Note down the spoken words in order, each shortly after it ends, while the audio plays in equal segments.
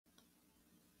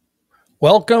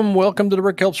Welcome to the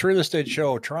Rick Helps Real Estate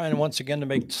Show, trying once again to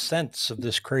make sense of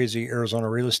this crazy Arizona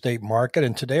real estate market.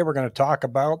 And today we're going to talk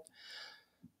about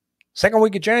second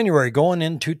week of January going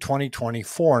into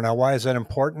 2024. Now, why is that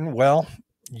important? Well,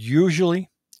 usually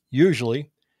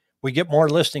we get more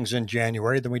listings in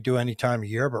January than we do any time of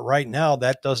year, but right now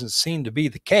that doesn't seem to be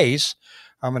the case.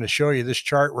 I'm going to show you this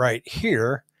chart right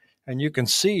here, and you can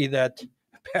see that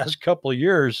the past couple of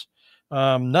years,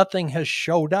 nothing has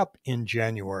showed up in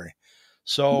January.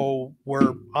 So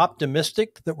we're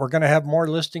optimistic that we're going to have more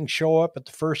listings show up at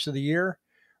the first of the year.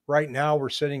 Right now we're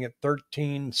sitting at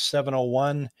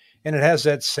 13,701, and it has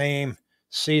that same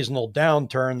seasonal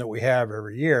downturn that we have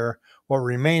every year. What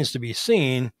remains to be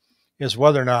seen is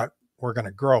whether or not we're going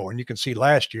to grow. And you can see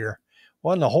last year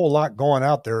wasn't a whole lot going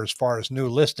out there as far as new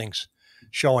listings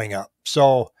showing up.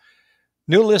 So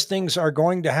new listings are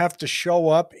going to have to show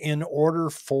up in order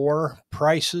for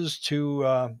prices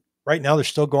to right now they're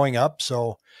still going up,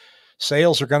 so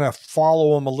sales are going to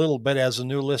follow them a little bit as the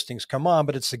new listings come on,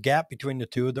 but it's the gap between the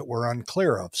two that we're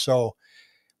unclear of. So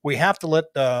we have to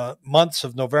let the months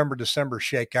of November, December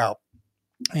shake out,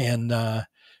 and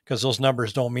because those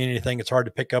numbers don't mean anything, it's hard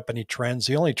to pick up any trends.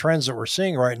 The only trends that we're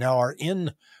seeing right now are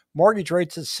in mortgage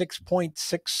rates at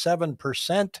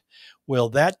 6.67%. Will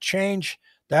that change?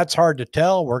 That's hard to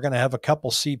tell. We're going to have a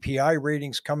couple CPI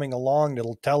readings coming along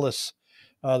that'll tell us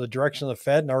the direction of the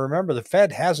Fed. Now, remember, the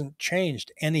Fed hasn't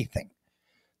changed anything.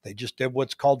 They just did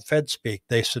what's called Fed speak.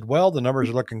 They said, well, the numbers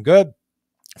are looking good.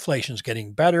 Inflation's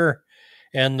getting better.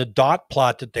 And the dot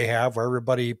plot that they have where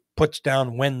everybody puts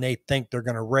down when they think they're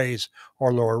going to raise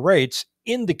or lower rates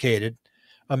indicated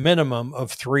a minimum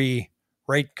of 3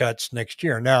 rate cuts next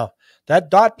year. Now, that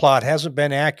dot plot hasn't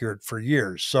been accurate for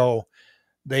years. So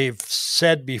they've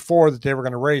said before that they were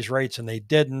going to raise rates and they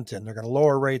didn't, and they're going to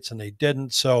lower rates and they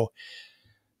didn't. So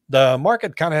the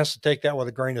market kind of has to take that with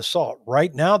a grain of salt.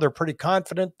 Right now, they're pretty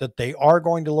confident that they are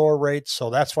going to lower rates. So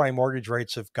that's why mortgage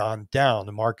rates have gone down.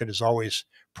 The market is always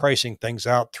pricing things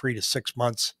out 3 to 6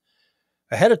 months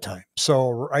ahead of time. So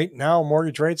right now,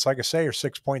 mortgage rates, like I say, are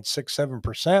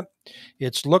 6.67%.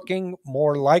 It's looking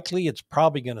more likely it's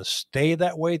probably going to stay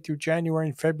that way through January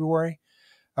and February,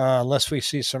 unless we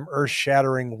see some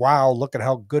earth-shattering, wow, look at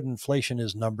how good inflation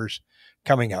is numbers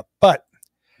coming up. But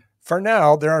for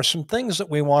now, there are some things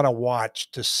that we want to watch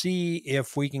to see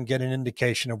if we can get an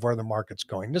indication of where the market's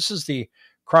going. This is the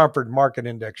Cromford Market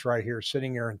Index right here,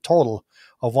 sitting here in total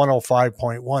of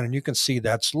 105.1, and you can see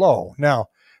that's low. Now,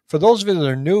 for those of you that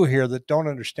are new here that don't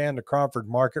understand the Cromford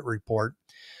Market Report,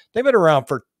 they've been around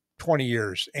for 20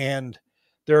 years, and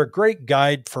they're a great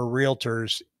guide for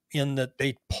realtors in that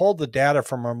they pull the data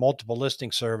from our multiple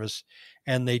listing service,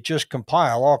 and they just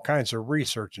compile all kinds of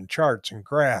research and charts and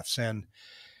graphs, and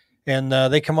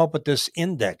they come up with this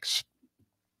index,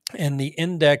 and the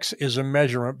index is a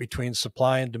measurement between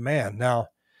supply and demand. Now,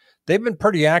 they've been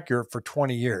pretty accurate for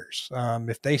 20 years.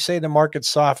 If they say the market's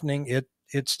softening, it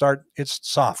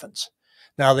softens.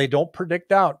 Now, they don't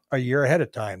predict out a year ahead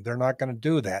of time. They're not going to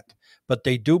do that, but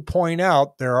they do point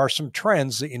out there are some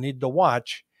trends that you need to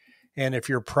watch. And if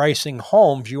you're pricing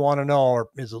homes, you want to know, or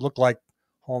does it look like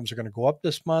homes are going to go up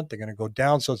this month? They're going to go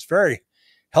down. So it's very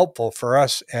helpful for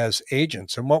us as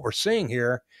agents. And what we're seeing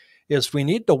here is we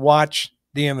need to watch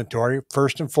the inventory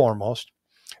first and foremost.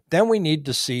 Then we need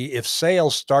to see if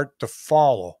sales start to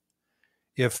follow.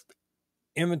 If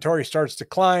inventory starts to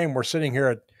climb, we're sitting here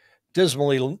at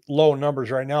dismally low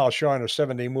numbers right now, showing a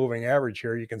 7-day moving average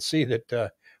here. You can see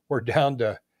that we're down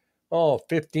to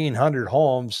 1,500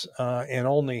 homes and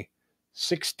only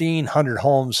 1,600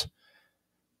 homes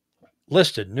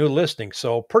listed, new listings.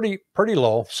 So pretty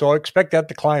low. So I expect that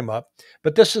to climb up.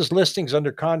 But this is listings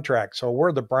under contract. So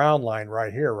we're the brown line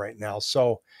right here right now.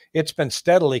 So it's been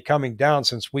steadily coming down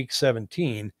since week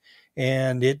 17.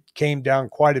 And it came down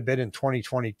quite a bit in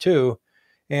 2022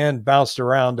 and bounced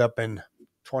around up in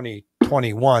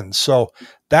 2021. So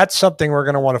that's something we're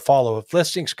going to want to follow. If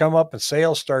listings come up and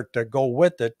sales start to go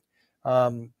with it,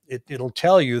 it'll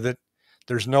tell you that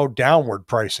there's no downward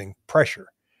pricing pressure.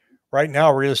 Right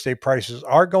now, real estate prices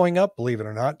are going up, believe it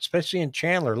or not, especially in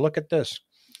Chandler. Look at this.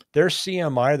 Their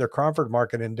CMI, their Cromford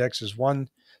Market Index, is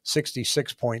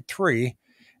 166.3.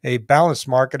 A balanced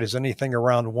market is anything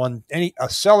around a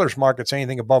seller's market's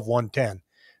anything above 110.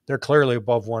 They're clearly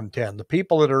above 110. The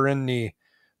people that are in the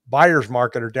buyer's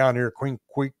market are down here, Queen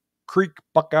Creek,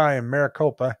 Buckeye, and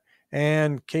Maricopa,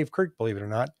 and Cave Creek, believe it or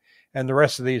not. And the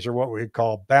rest of these are what we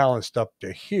call balanced up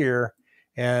to here.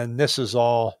 And this is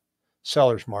all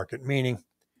seller's market, meaning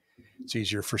it's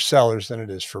easier for sellers than it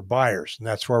is for buyers. And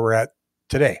that's where we're at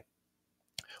today.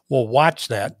 We'll watch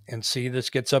that and see.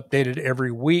 This gets updated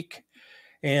every week.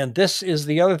 And this is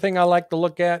the other thing I like to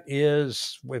look at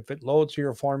is, if it loads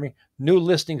here for me, new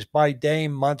listings by day,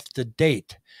 month to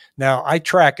date. Now, I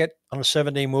track it on a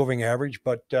 7-day moving average,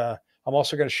 but I'm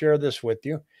also going to share this with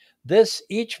you. This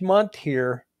each month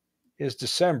here is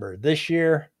December. This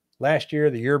year, last year,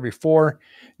 the year before,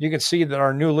 you can see that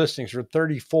our new listings were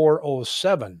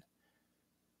 3407.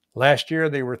 Last year,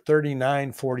 they were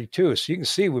 3942. So you can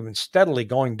see we've been steadily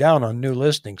going down on new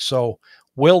listings. So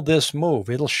will this move?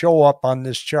 It'll show up on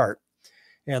this chart.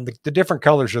 And the different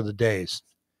colors are the days.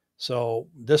 So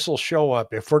this will show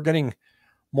up. If we're getting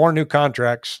more new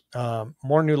contracts,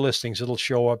 more new listings, it'll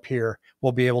show up here.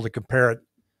 We'll be able to compare it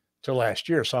to last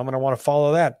year. So I'm going to want to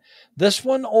follow that. This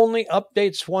one only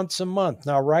updates once a month.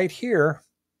 Now, right here,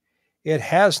 it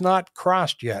has not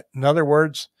crossed yet. In other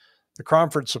words, the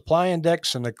Cromford Supply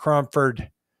Index and the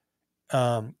Cromford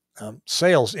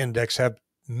Sales Index have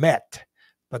met,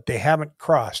 but they haven't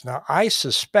crossed. Now, I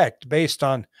suspect, based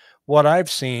on what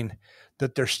I've seen,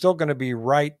 that they're still going to be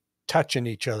right touching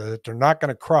each other, that they're not going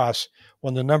to cross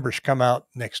when the numbers come out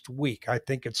next week. I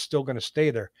think it's still going to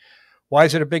stay there. Why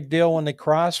is it a big deal when they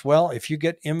cross? Well, if you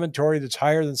get inventory that's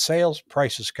higher than sales,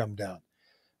 prices come down.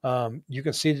 You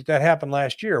can see that happened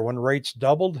last year when rates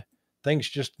doubled. Things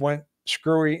just went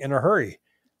screwy in a hurry.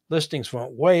 Listings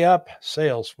went way up,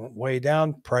 sales went way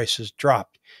down, prices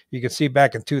dropped. You can see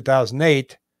back in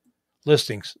 2008,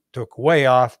 listings took way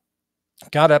off,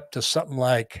 got up to something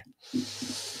like,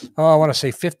 I want to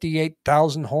say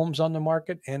 58,000 homes on the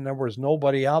market, and there was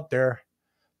nobody out there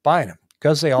buying them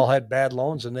because they all had bad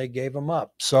loans and they gave them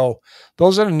up. So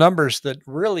those are the numbers that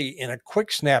really, in a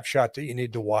quick snapshot, that you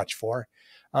need to watch for.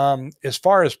 As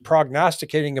far as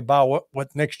prognosticating about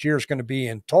what next year is going to be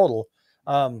in total,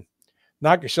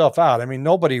 knock yourself out. I mean,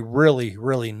 nobody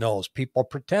really knows. People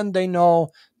pretend they know.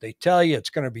 They tell you it's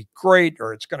going to be great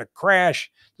or it's going to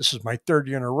crash. This is my third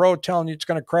year in a row telling you it's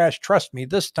going to crash. Trust me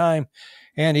this time.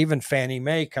 And even Fannie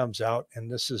Mae comes out,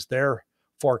 and this is their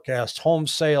forecast. Home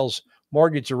sales,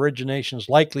 mortgage originations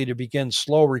likely to begin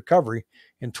slow recovery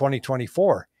in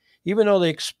 2024, even though they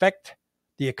expect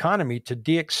the economy to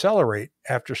deaccelerate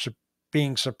after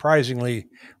being surprisingly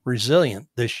resilient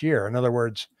this year. In other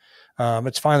words,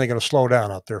 it's finally going to slow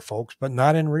down out there, folks, but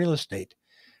not in real estate.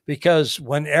 Because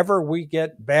whenever we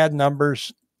get bad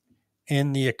numbers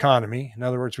in the economy, in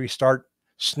other words, we start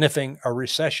sniffing a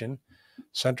recession,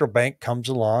 central bank comes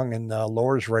along and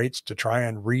lowers rates to try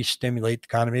and re-stimulate the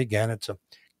economy again. It's a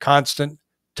constant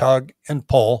tug and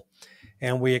pull,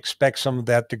 and we expect some of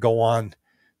that to go on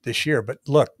this year. But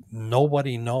look,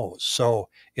 nobody knows. So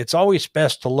it's always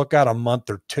best to look out a month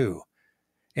or two.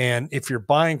 And if you're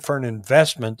buying for an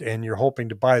investment and you're hoping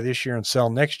to buy this year and sell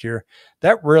next year,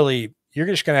 you're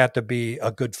just going to have to be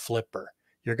a good flipper.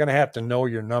 You're going to have to know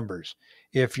your numbers.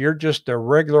 If you're just a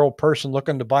regular old person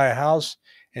looking to buy a house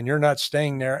and you're not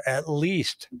staying there at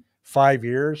least 5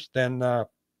 years, then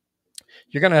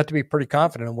you're going to have to be pretty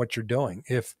confident in what you're doing.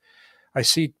 If I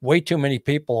see way too many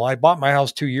people, I bought my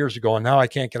house 2 years ago and now I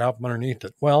can't get out from underneath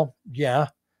it. Well, yeah.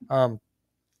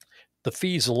 The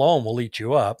fees alone will eat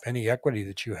you up, any equity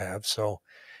that you have. So,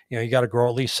 you got to grow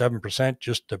at least 7%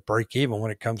 just to break even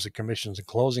when it comes to commissions and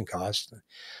closing costs.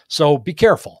 So be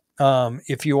careful.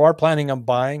 If you are planning on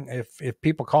buying, if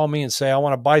people call me and say, I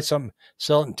want to buy something,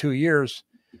 sell it in 2 years,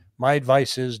 my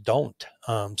advice is don't.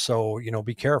 So,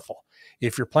 be careful.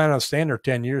 If you're planning on staying there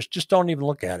 10 years, just don't even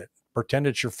look at it. Pretend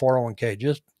it's your 401k.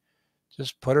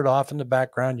 Just put it off in the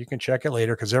background. You can check it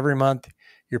later because every month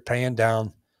you're paying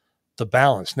down the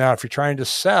balance. Now, if you're trying to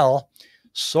sell,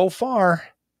 so far,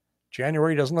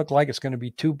 January doesn't look like it's going to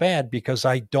be too bad because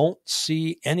I don't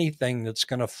see anything that's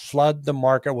going to flood the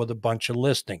market with a bunch of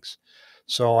listings.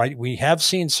 So we have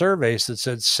seen surveys that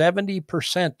said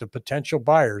 70% of potential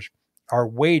buyers are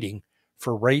waiting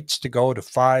for rates to go to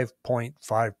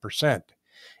 5.5%.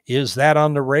 Is that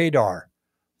on the radar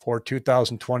for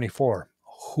 2024?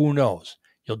 Who knows?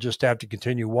 You'll just have to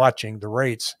continue watching the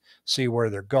rates, see where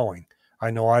they're going. I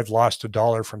know I've lost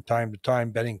 $1 from time to time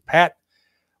betting Pat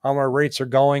on where rates are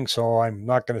going, so I'm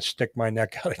not going to stick my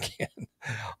neck out again.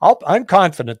 I'm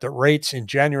confident that rates in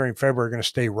January and February are going to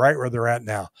stay right where they're at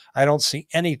now. I don't see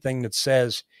anything that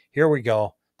says, here we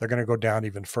go, they're going to go down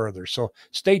even further. So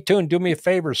stay tuned. Do me a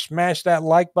favor, smash that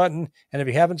like button. And if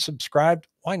you haven't subscribed,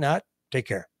 why not? Take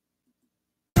care.